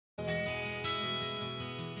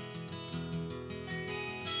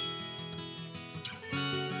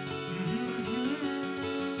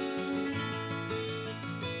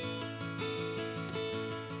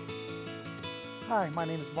Hi, my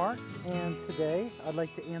name is Mark, and today I'd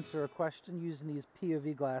like to answer a question using these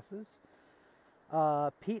POV glasses.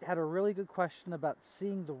 Pete had a really good question about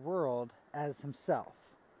seeing the world as himself.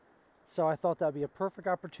 So I thought that would be a perfect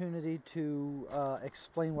opportunity to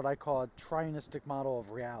explain what I call a triunistic model of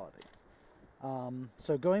reality.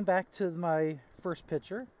 So going back to my first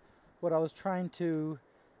picture, what I was trying to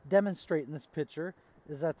demonstrate in this picture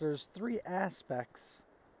is that there's three aspects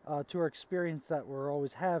to our experience that we're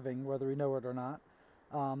always having, whether we know it or not.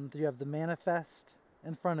 You have the manifest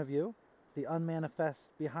in front of you, the unmanifest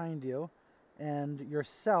behind you, and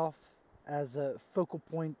yourself as a focal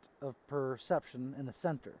point of perception in the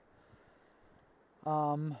center.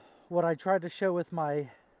 What I tried to show with my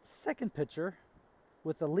second picture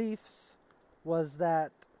with the leaves was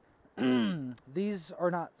that these are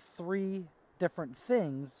not three different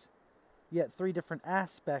things, yet three different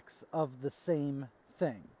aspects of the same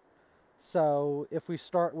thing. So if we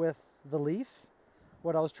start with the leaf,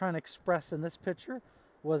 what I was trying to express in this picture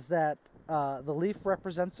was that the leaf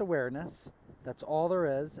represents awareness. That's all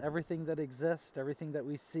there is. Everything that exists, everything that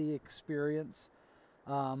we see, experience,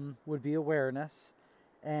 would be awareness.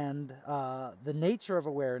 And the nature of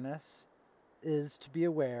awareness is to be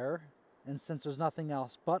aware. And since there's nothing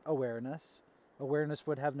else but awareness, awareness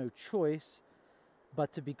would have no choice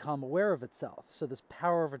but to become aware of itself. So this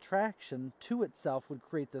power of attraction to itself would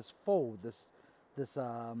create this fold, this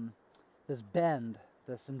bend,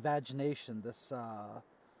 this invagination, this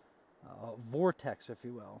vortex, if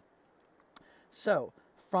you will. So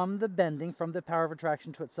from the bending, from the power of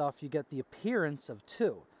attraction to itself, you get the appearance of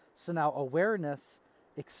two. So now awareness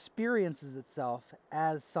experiences itself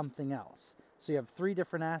as something else. So you have three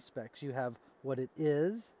different aspects. You have what it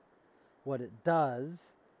is, what it does,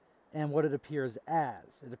 and what it appears as.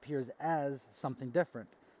 It appears as something different.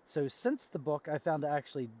 So since the book, I found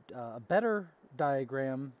actually a better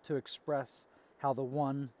diagram to express how the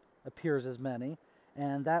one appears as many,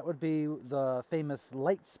 and that would be the famous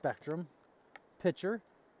light spectrum picture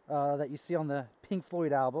that you see on the Pink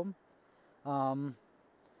Floyd album.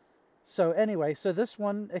 So anyway, so this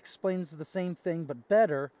one explains the same thing but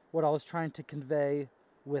better what I was trying to convey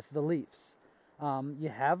with the leaves. You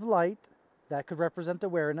have light that could represent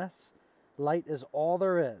awareness. Light is all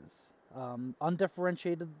there is.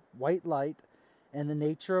 Undifferentiated white light, and the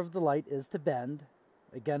nature of the light is to bend.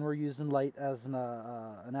 Again, we're using light as an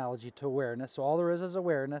analogy to awareness. So all there is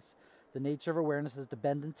awareness. The nature of awareness is to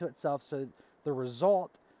bend into itself. So the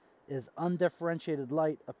result is undifferentiated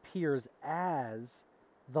light appears as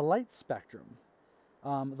the light spectrum.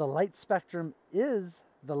 The light spectrum is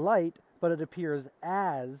the light, but it appears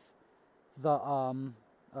as the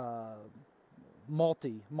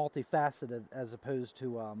multifaceted as opposed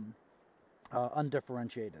to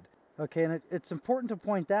undifferentiated. Okay, and it's important to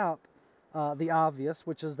point out the obvious,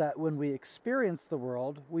 which is that when we experience the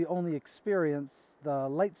world, we only experience the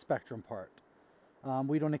light spectrum part.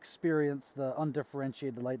 We don't experience the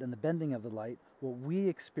undifferentiated light and the bending of the light. What we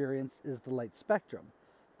experience is the light spectrum.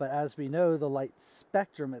 But as we know, the light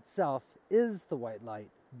spectrum itself is the white light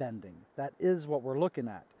bending. That is what we're looking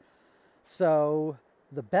at. So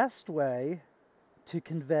the best way to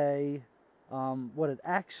convey what it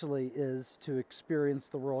actually is to experience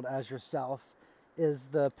the world as yourself is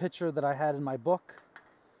the picture that I had in my book.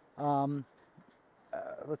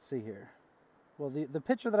 Let's see here. Well, the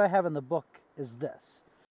picture that I have in the book is this.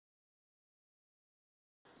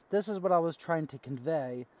 This is what I was trying to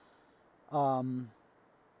convey when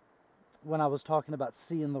I was talking about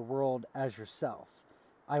seeing the world as yourself.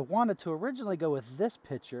 I wanted to originally go with this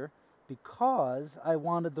picture because I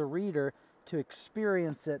wanted the reader to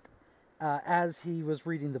experience it as he was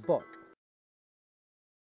reading the book.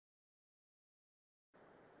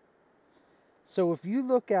 So if you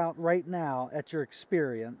look out right now at your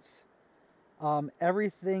experience,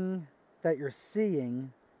 everything that you're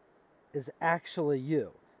seeing is actually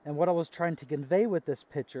you. And what I was trying to convey with this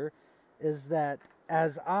picture is that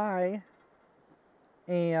as I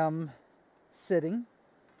am sitting,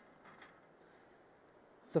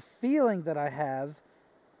 the feeling that I have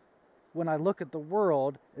when I look at the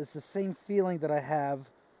world is the same feeling that I have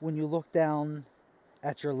when you look down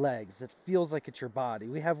at your legs. It feels like it's your body.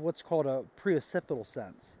 We have what's called a preoccipital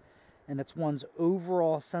sense, and it's one's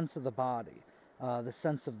overall sense of the body, the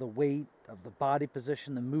sense of the weight, of the body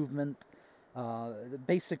position, the movement, the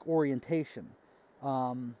basic orientation.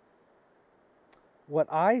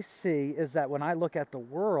 What I see is that when I look at the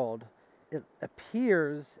world, it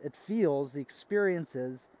appears, it feels, the experience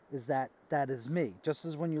is that is me. Just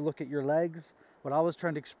as when you look at your legs, what I was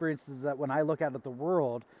trying to experience is that when I look out at the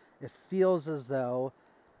world, it feels as though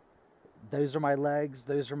those are my legs,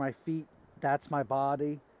 those are my feet, that's my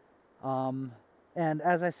body. And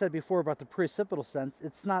as I said before about the precipitable sense,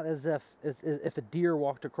 it's not as if a deer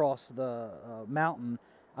walked across the mountain,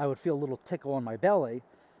 I would feel a little tickle on my belly.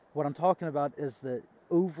 What I'm talking about is the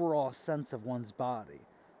overall sense of one's body,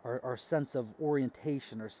 or sense of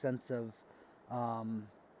orientation, or sense of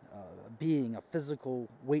being, a physical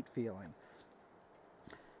weight feeling.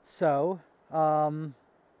 So, and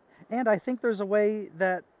I think there's a way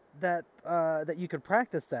that you could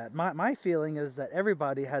practice that. My feeling is that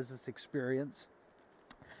everybody has this experience,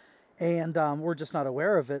 and we're just not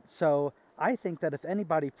aware of it. So I think that if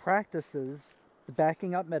anybody practices the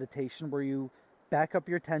backing up meditation, where you back up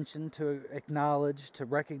your attention to acknowledge, to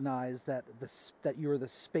recognize that that you are the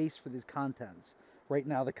space for these contents. Right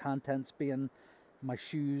now, the contents being my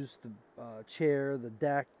shoes, the chair, the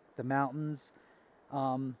deck, the mountains.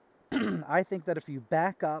 I think that if you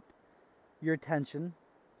back up your attention,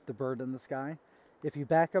 the bird in the sky, if you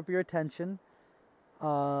back up your attention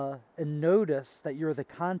and notice that you're the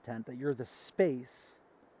content, that you're the space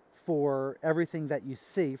for everything that you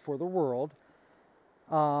see, for the world,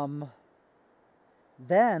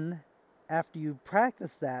 then after you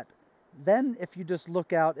practice that, then if you just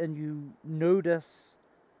look out and you notice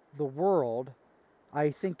the world, I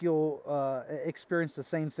think you'll experience the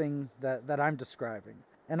same thing that I'm describing.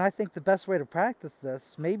 And I think the best way to practice this,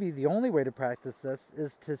 maybe the only way to practice this,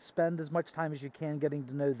 is to spend as much time as you can getting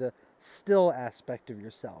to know the still aspect of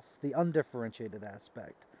yourself, the undifferentiated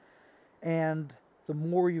aspect. And the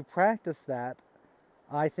more you practice that,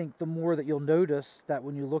 I think the more that you'll notice that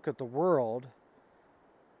when you look at the world,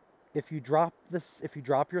 if you drop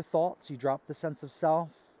your thoughts, you drop the sense of self,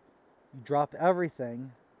 you drop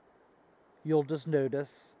everything, you'll just notice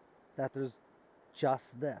that there's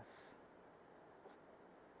just this.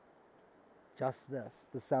 Just this.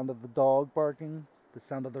 The sound of the dog barking, the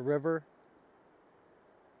sound of the river,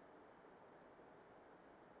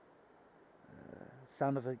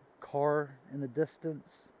 sound of a car in the distance,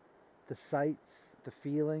 the sights, the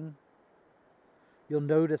feeling. You'll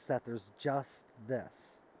notice that there's just this.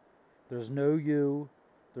 There's no you,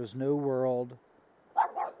 there's no world.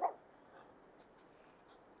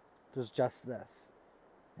 There's just this.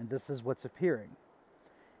 And this is what's appearing.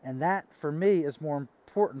 And that, for me, is more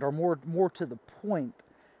important, or more to the point,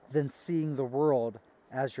 than seeing the world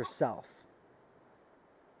as yourself.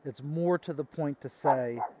 It's more to the point to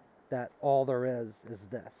say that all there is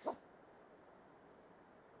this.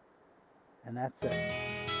 And that's it.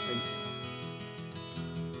 Thank you.